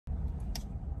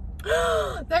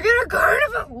They're gonna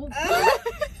carnival.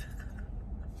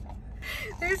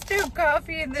 There's still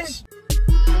coffee in this.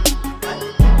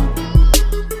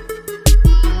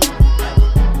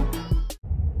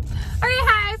 Okay,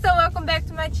 hi, so welcome back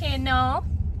to my channel.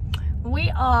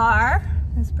 We are,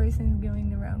 this person's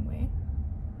going the wrong way.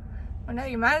 Oh no,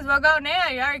 you might as well go now,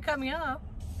 you already cut me off.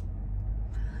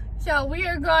 So we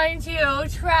are going to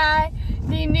try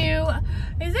the new,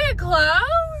 is it closed?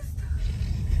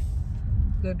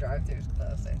 The drive-thru's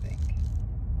closed, I think.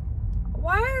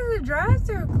 Why is the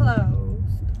drive-thru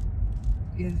closed?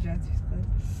 Yeah, the drive-thru's closed.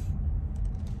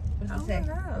 What's it say?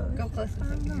 Go closer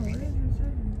so you can read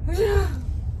it.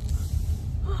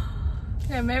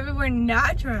 Okay, maybe we're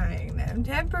not trying them.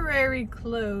 Temporary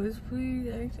close, please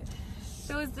exit.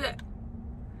 So is the,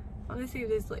 let me see if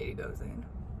this lady goes in.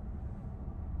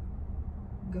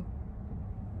 Go.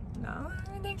 No, I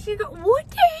don't think she go. What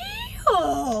the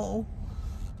hell?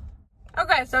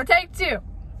 Okay, so take two.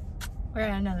 We're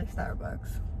at another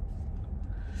Starbucks.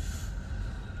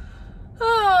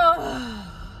 Oh.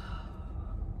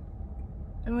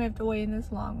 And we have to wait in this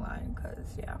long line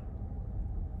because, yeah.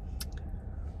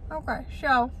 Okay,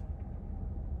 so.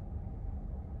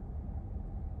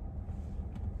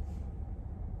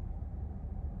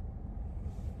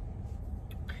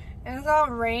 It's all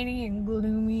rainy and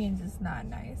gloomy and just not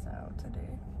nice out today.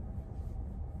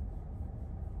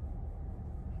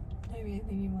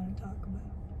 Anything you want to talk about?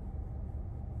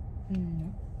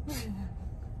 No.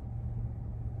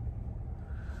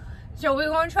 So we're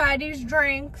gonna try these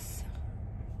drinks,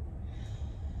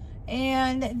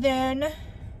 and then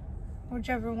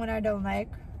whichever one I don't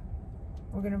like,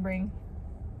 we're gonna bring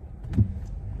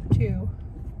to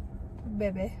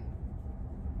baby.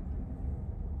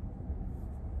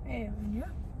 And yeah.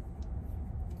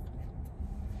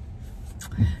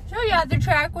 So yeah, the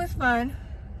track was fun.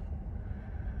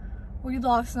 We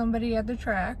lost somebody at the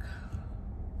track.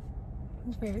 It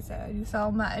was very sad. You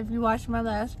saw my, if you watched my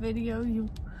last video, you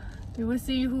will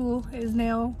see who is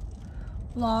now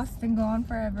lost and gone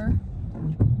forever.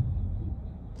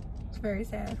 It's very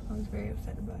sad. I was very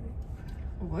upset about it.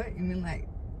 What? You mean like,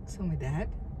 so my dad?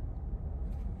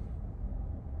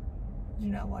 Did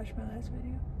you not watch my last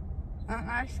video?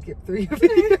 I skipped 3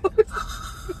 videos.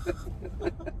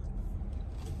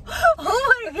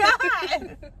 Oh my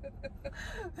god!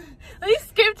 At least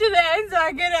skip to the end so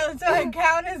I get out, so I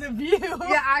count as a view.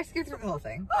 Yeah, I skipped through the whole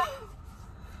thing.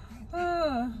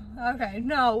 Okay,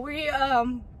 no, we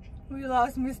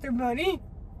lost Mr. Bunny.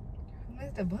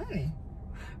 Mr. Bunny?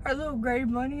 Our little gray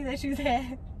bunny that she's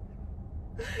had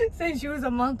since she was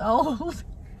a month old.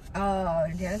 Oh,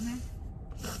 Jasmine?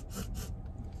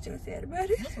 She was sad about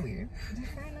it. That's weird.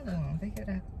 Just try another one. Pick it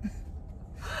up.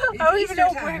 I don't even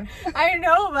know where. I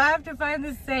know, but I have to find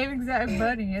the same exact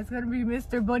bunny. It's gonna be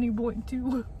Mr. Bunny Boy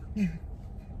 2.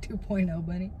 2.0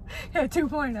 bunny. Yeah,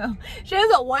 2.0. She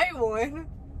has a white one.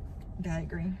 Diet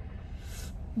green.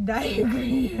 Diet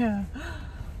green, yeah.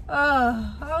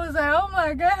 I was like, oh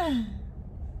my god.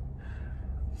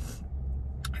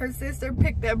 Her sister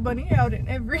picked that bunny out and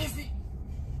everything.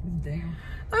 Damn.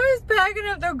 I was packing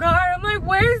up the car. I'm like,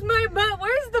 where's my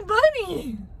where's the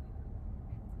bunny?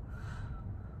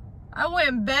 I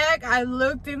went back. I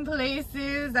looked in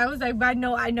places. I was like, I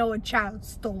know a child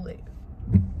stole it.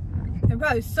 They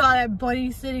probably saw that bunny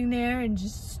sitting there and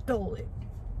just stole it.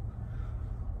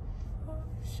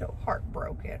 So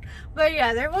heartbroken. But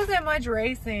yeah, there wasn't much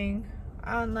racing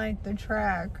on like the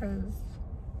track because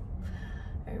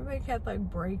everybody kept like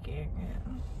braking.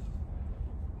 And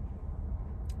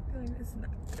I feel like this is not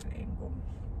a good angle.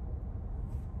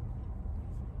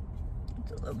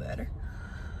 It's a little better.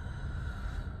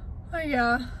 But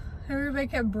yeah, everybody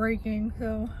kept braking,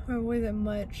 so there wasn't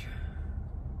much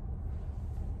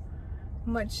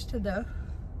to the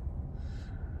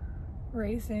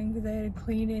racing because they had to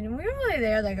clean it, and we were only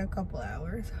there like a couple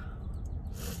hours.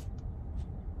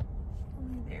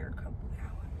 Only there a couple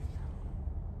hours.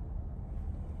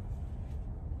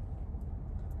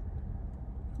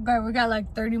 Okay, we got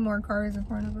like 30 more cars in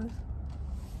front of us.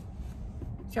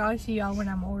 So I'll see y'all when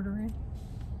I'm ordering.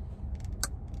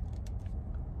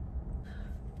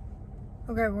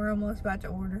 Okay, we're almost about to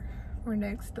order. We're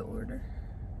next to order.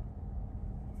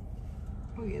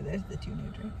 Oh yeah, there's the 2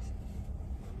 new drinks.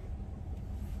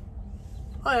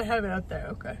 Oh, I have it up there,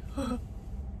 okay.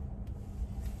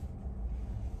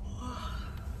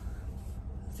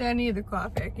 See, I need the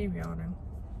coffee. I keep yawning.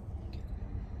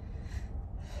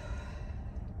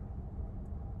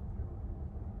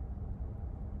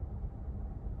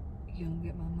 You don't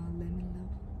get my mom lemon though?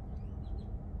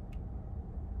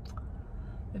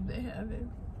 If they have it.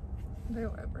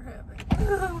 They'll ever have it.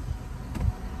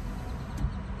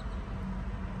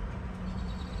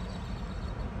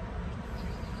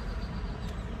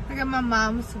 at my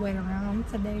mom's sweat around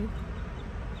today.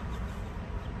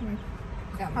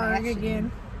 Got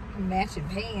Cardigan. matching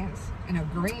pants and a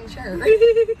green shirt.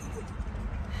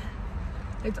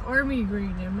 It's army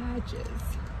green and matches.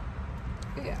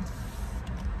 Yeah.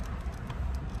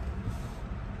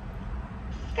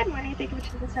 Good morning, thank you for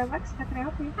choosing Starbucks. How can I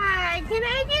help you? Hi, can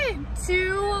I get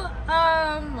 2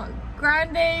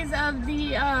 grandes of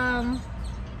the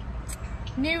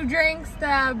new drinks,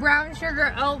 the brown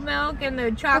sugar oat milk and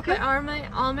the chocolate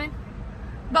almond?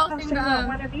 Both in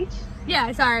one of each?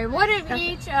 yeah, sorry, one of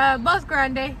each, both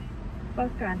grande.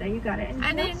 Both grande, you got it.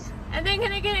 And then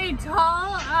can I get a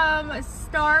tall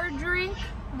star drink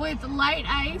with light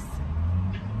ice?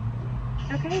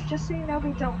 Okay, just so you know,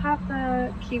 we don't have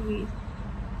the kiwi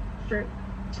fruit.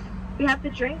 We have the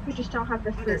drink, we just don't have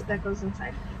the fruit that goes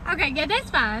inside. Okay, yeah, that's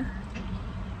fine.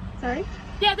 Sorry?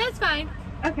 Yeah, that's fine.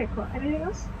 Okay, cool. Anything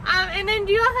else? And then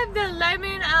do you have the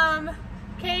lemon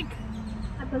cake?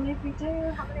 I believe we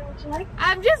do. How many would you like?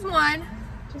 Just one.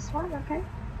 Just one, okay.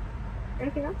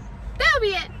 Anything else? That'll be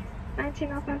it.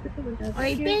 19.05 at the window.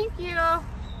 Wait, thank you.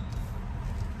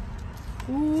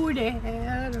 Ooh, the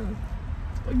hell.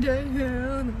 The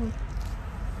hell.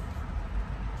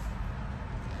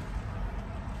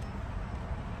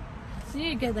 So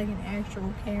you get like an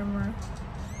actual camera.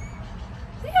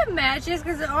 They have matches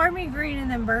because the army green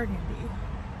and then burgundy.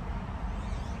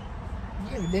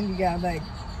 Yeah, then you got like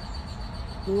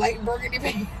light burgundy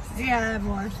pants. Yeah, I've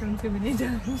watched them too many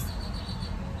times.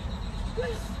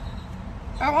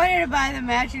 I wanted to buy the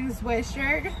matching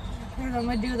sweatshirt because I'm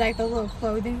gonna do like a little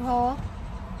clothing haul.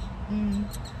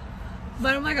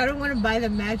 But I'm like, I don't want to buy the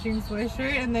matching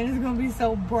sweatshirt and then it's gonna be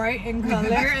so bright in color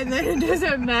and then it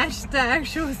doesn't match the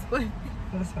actual sweater.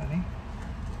 That's funny.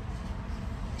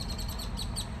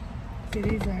 See,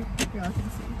 these are, y'all can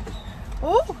see.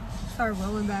 Oh, sorry,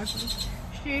 rolling backwards.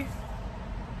 See,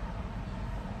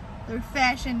 they're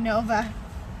Fashion Nova.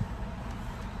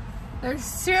 They're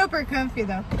super comfy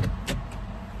though.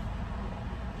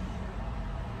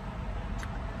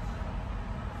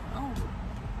 Oh.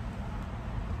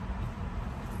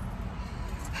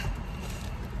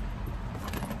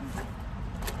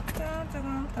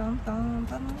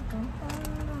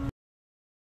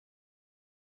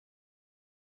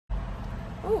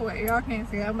 Oh, wait, y'all can't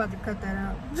see. I'm about to cut that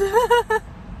out.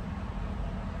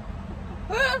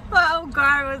 My whole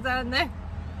car was on there.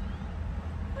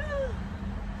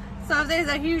 So if there's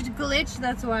a huge glitch,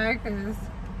 that's why, because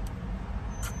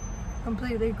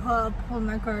completely pulled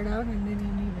my card out and didn't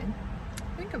even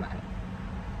think about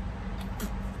it.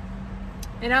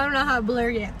 And I don't know how to blur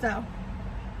yet, so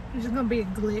it's just gonna be a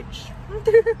glitch.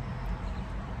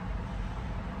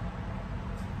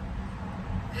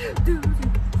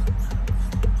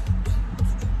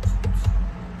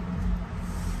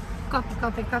 Coffee,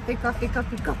 coffee, coffee, coffee,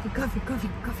 coffee, coffee, coffee, coffee,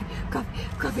 coffee, coffee,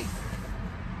 coffee.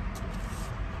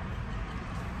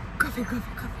 Coffee,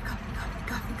 coffee, coffee, coffee,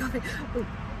 coffee, coffee, coffee. Ooh.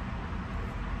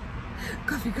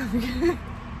 Coffee, coffee.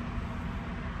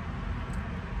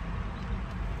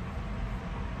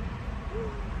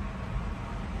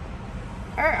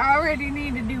 I already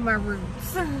need to do my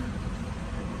roots.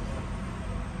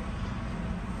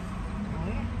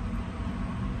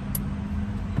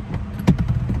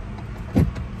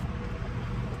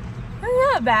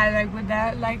 Not bad like with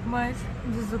that like much.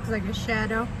 It just looks like a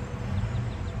shadow.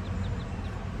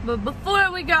 But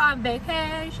before we go on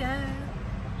vacation,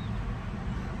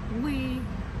 I'm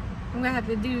gonna have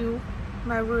to do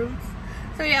my roots.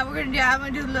 So yeah, I'm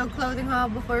gonna do a little clothing haul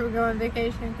before we go on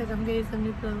vacation because I'm getting some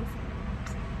new clothes.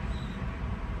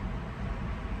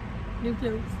 New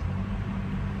clothes.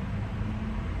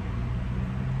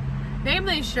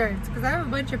 Namely shirts, because I have a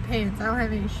bunch of pants. I don't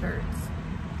have any shirts.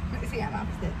 See, I'm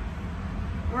opposite.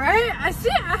 Right? I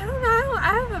don't know.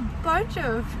 I have a bunch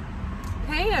of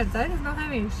pants. I just don't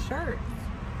have any shirts.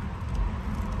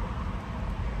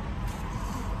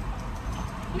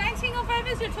 1905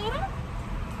 is your total?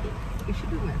 You should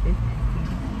do my 50.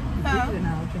 Oh. Do an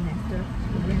alternate stuff.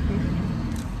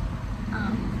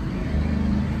 Oh.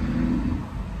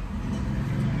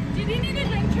 Did you need a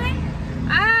drink tray?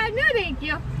 No, thank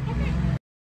you. Okay.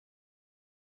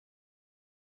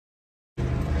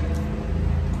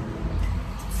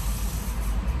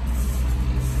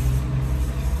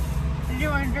 Did you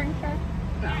want a drink tray?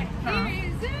 No. Here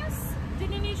is this. Did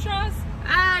you need straws?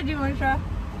 Do you want a straw?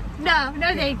 No,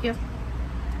 thank you.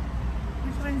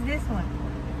 Which one's this one?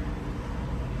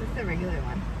 This is the regular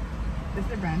one. This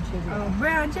is the brown sugar. Oh,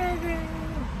 brown sugar.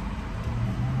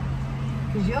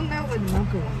 Because you'll know when the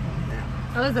mocha one comes out.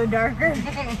 Those are darker.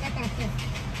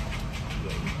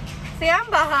 See, I'm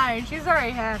behind. She's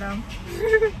already had them.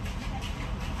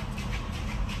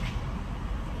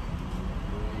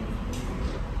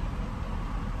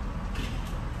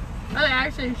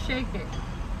 says shake it.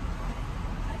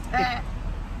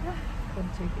 Good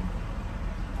chicken.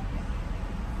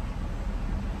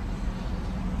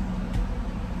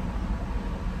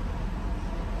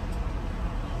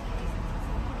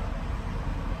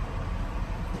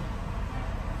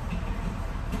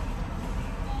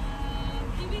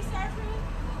 Kiwi starfruit.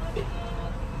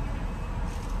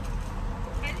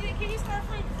 Kiwi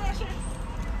starfruit crusher.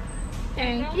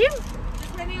 Thank you.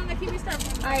 Just ready on the kiwi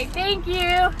starfruit. Alright, thank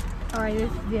you. Alright,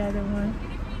 this is the other one.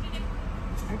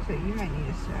 Actually, you might need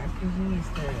a stack because you need to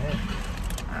stir it.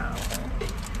 Oh.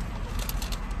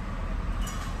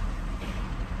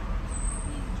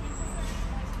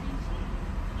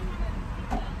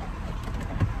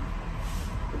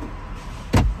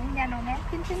 Ain't got no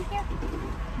napkins in here?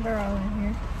 They're all in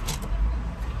here.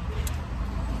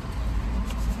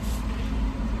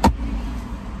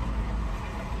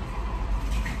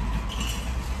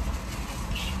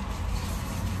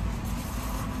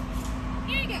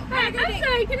 I'm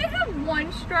sorry, can I have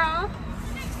one straw?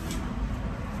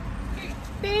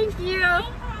 Thank you. No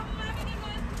problem. Have a good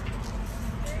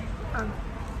one.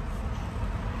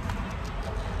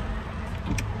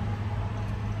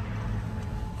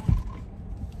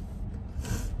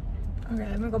 Okay,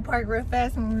 I'm gonna go park real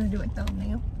fast and we're gonna do a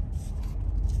thumbnail.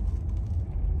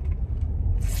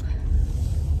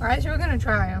 Alright, so we're gonna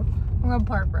try them. We're gonna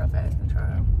park real fast and try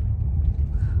them.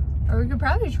 Or we could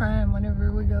probably try them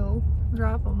whenever we go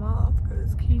drop them off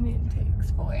because Keenan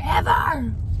takes forever.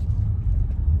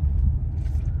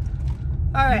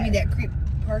 Alright. You need that creep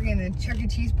parking in the Chuck E.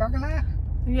 Cheese parking lot?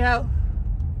 Yeah.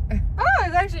 Oh,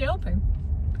 it's actually open.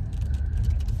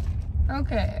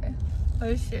 Okay.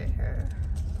 Let's sit here.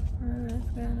 We're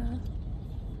just gonna.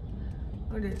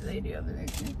 What is lady over there?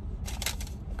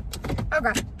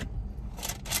 Okay.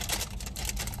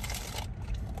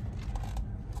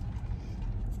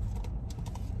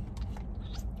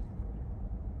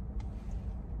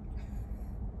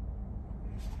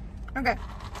 Okay.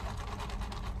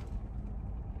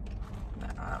 No,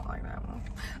 I don't like that one.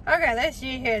 Okay, let's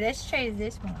see here. Let's try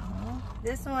this one.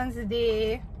 This one's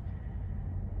the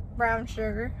brown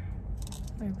sugar.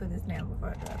 Let me put this down before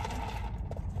I drop it.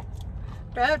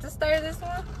 Do I have to stir this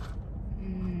one?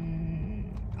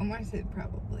 I want to say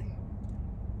probably.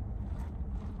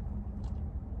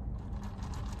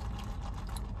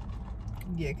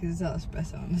 Yeah, because it's all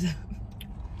espresso on the top.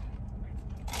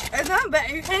 It's not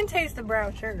bad. You can taste the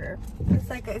brown sugar. It's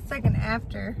like an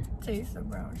after taste of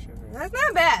brown sugar. That's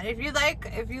not bad. If you like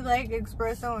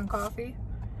espresso and coffee,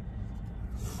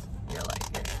 you'll like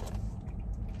it.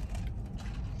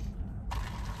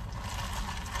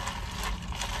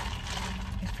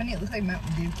 It's funny, it looks like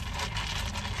Mountain Dew.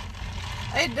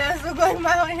 It does look like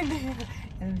Mountain Dew.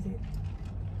 Let me see.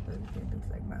 It looks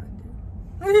like Mountain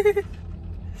Dew.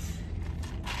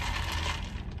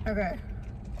 Okay.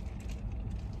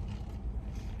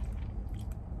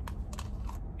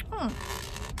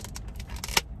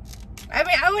 I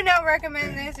mean, I would not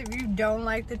recommend this if you don't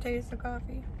like the taste of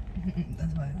coffee.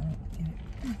 That's why I don't get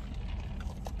it.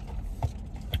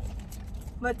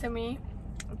 But to me,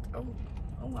 oh,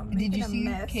 I'm Did making you a see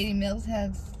mess. Katie Mills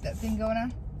has that thing going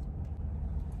on?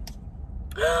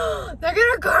 They're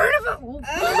gonna carnival.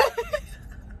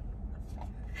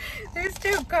 There's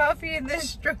still coffee in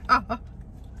this straw.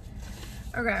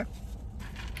 Okay.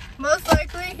 Most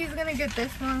likely, he's gonna get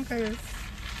this one because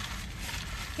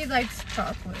he likes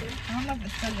chocolate. I don't know if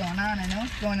it's still going on. I know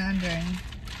it's going on during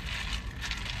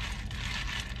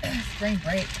spring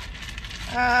break.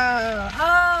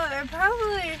 Oh, they're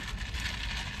probably.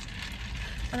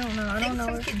 I don't know. I I don't think know.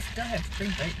 some kids still have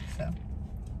spring break, so.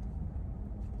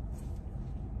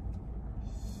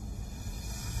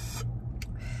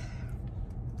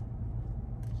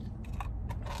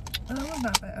 Oh, that was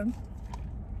not bad.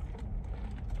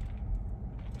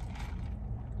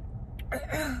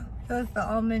 That's the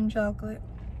almond chocolate.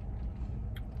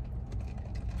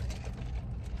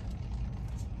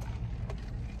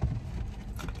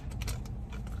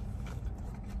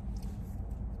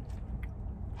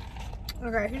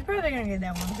 Okay, he's probably gonna get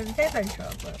that one because it tastes like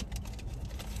chocolate.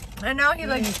 I know he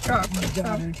likes chocolate. So.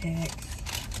 Daughter tax.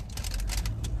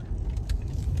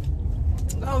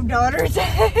 Oh, daughter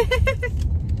tax.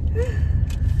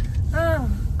 Oh,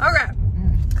 okay.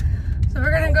 So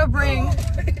we're gonna go bring.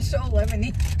 It's so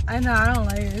lemony. I know, I don't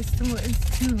like it. It's too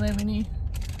lemony.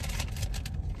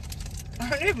 I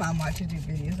don't know if Mom watches your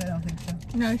videos. I don't think so.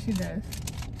 No, she does.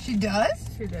 She does?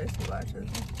 She does. She watches them.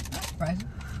 That's surprising.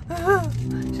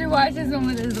 She watches them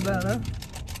with Isabella.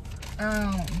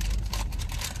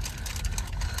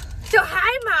 So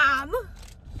hi, Mom.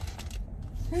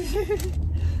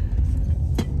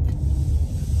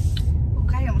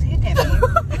 Okay, I almost hit that man.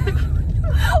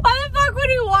 Why the fuck would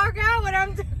he walk out when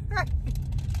I'm driving?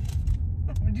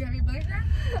 Did you have your blinker on?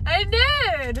 I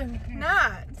did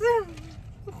not.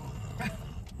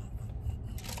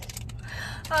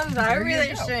 I'm sorry, I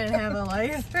really shouldn't have a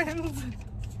license.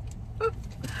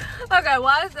 Okay,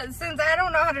 well, since I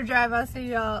don't know how to drive, I'll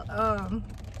see y'all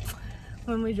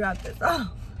when we drop this off.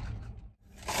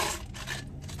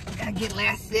 Gotta get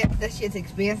last sip. That shit's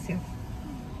expensive.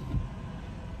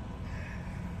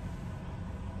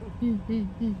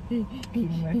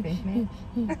 Eating my face, man.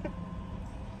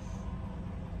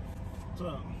 What's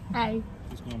up? Hey.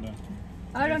 What's going down?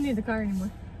 I don't need the car anymore.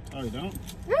 Oh, you don't?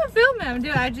 I'm not filming him,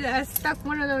 dude. I stuck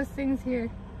one of those things here.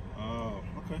 Oh,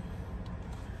 okay.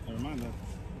 Never mind that.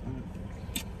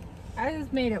 I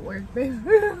just made it work, babe.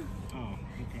 Oh,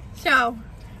 okay. So,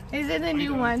 these are the you new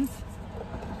doing? ones.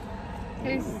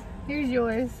 Here's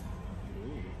yours.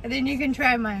 And then you can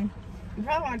try mine. You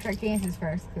probably want to try Kansas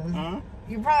first, cause Huh?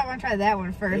 you probably want to try that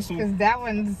one first, This one? because that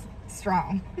one's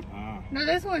strong. Ah. No,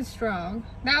 this one's strong.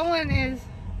 That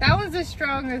one's the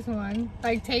strongest one.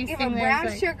 Like tasting Even there's, brown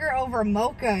like, sugar over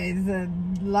mocha is a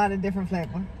lot of different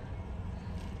flavor.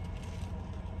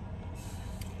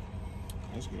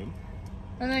 That's good.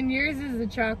 And then yours is the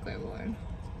chocolate one.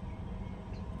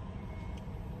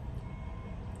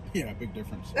 Yeah, big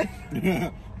difference.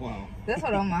 Wow. That's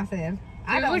what Oma said.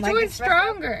 I don't Which like one's espresso.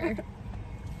 stronger? They're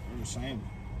the same.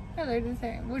 Yeah, they're the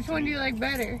same. Which one do you like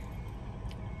better?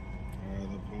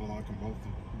 I like them both.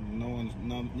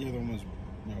 Neither one's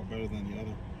better than the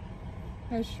other.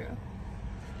 That's true.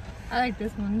 I like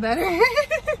this one better.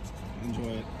 Enjoy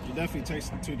it. You definitely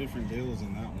taste two different deals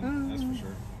in that one. That's for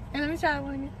sure. And let me try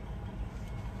one again.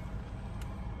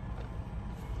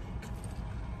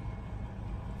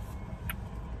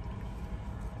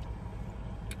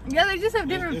 Yeah, they just have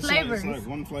different It's flavors. like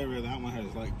one flavor, that one has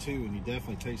like two, and you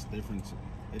definitely taste the difference.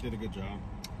 They did a good job.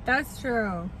 That's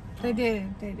true. They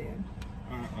did. They did.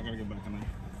 All right, I gotta get back in there.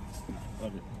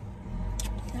 Love it.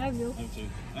 Love you. Love you too.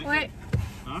 Thank Wait. you.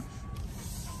 Huh?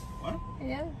 What?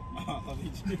 Yeah. Love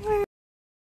you too.